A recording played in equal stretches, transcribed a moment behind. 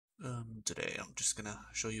Today I'm just gonna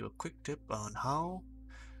show you a quick tip on how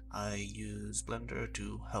I use Blender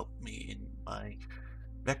to help me in my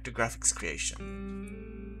vector graphics creation.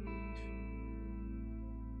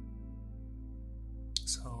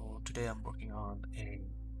 So today I'm working on a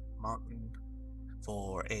mountain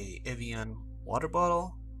for a Evian water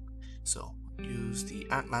bottle. So use the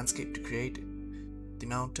ant landscape to create the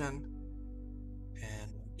mountain,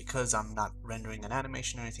 and because I'm not rendering an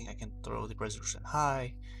animation or anything, I can throw the resolution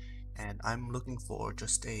high. And I'm looking for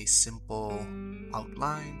just a simple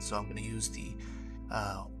outline, so I'm going to use the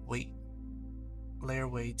layer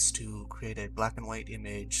weights to create a black and white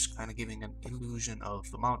image, kind of giving an illusion of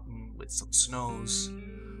the mountain with some snows.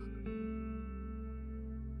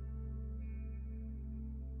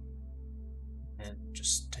 And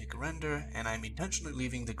just take a render, and I'm intentionally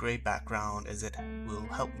leaving the gray background as it will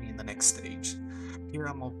help me in the next stage. Here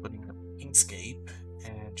I'm opening up Inkscape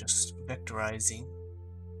and just vectorizing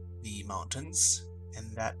the mountains,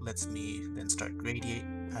 and that lets me then start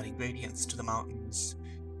adding gradients to the mountains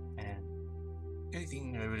and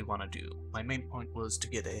anything I really want to do. My main point was to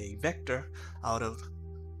get a vector out of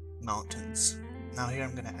mountains. Now here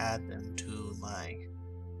I'm going to add them to my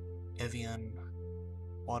Evian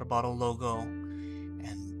water bottle logo,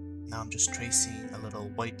 and now I'm just tracing a little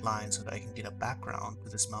white line so that I can get a background to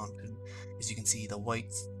this mountain. As you can see, the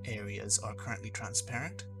white areas are currently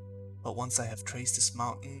transparent. But once I have traced this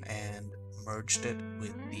mountain and merged it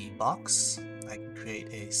with the box, I can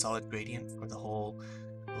create a solid gradient for the whole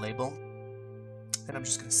label. Then I'm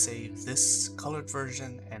just going to save this colored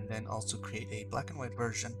version and then also create a black and white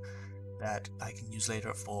version that I can use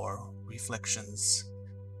later for reflections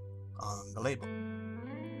on the label.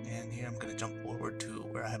 And here I'm going to jump forward to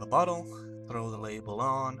where I have a bottle, throw the label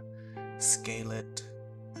on, scale it,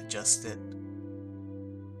 adjust it,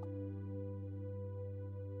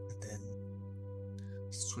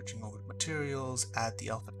 switching over to materials, add the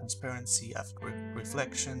alpha transparency after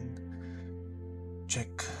reflection,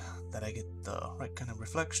 check that I get the right kind of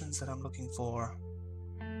reflections that I'm looking for,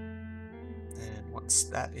 and once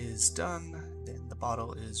that is done, then the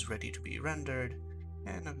bottle is ready to be rendered,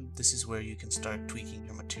 and this is where you can start tweaking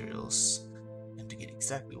your materials and to get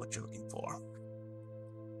exactly what you're looking for.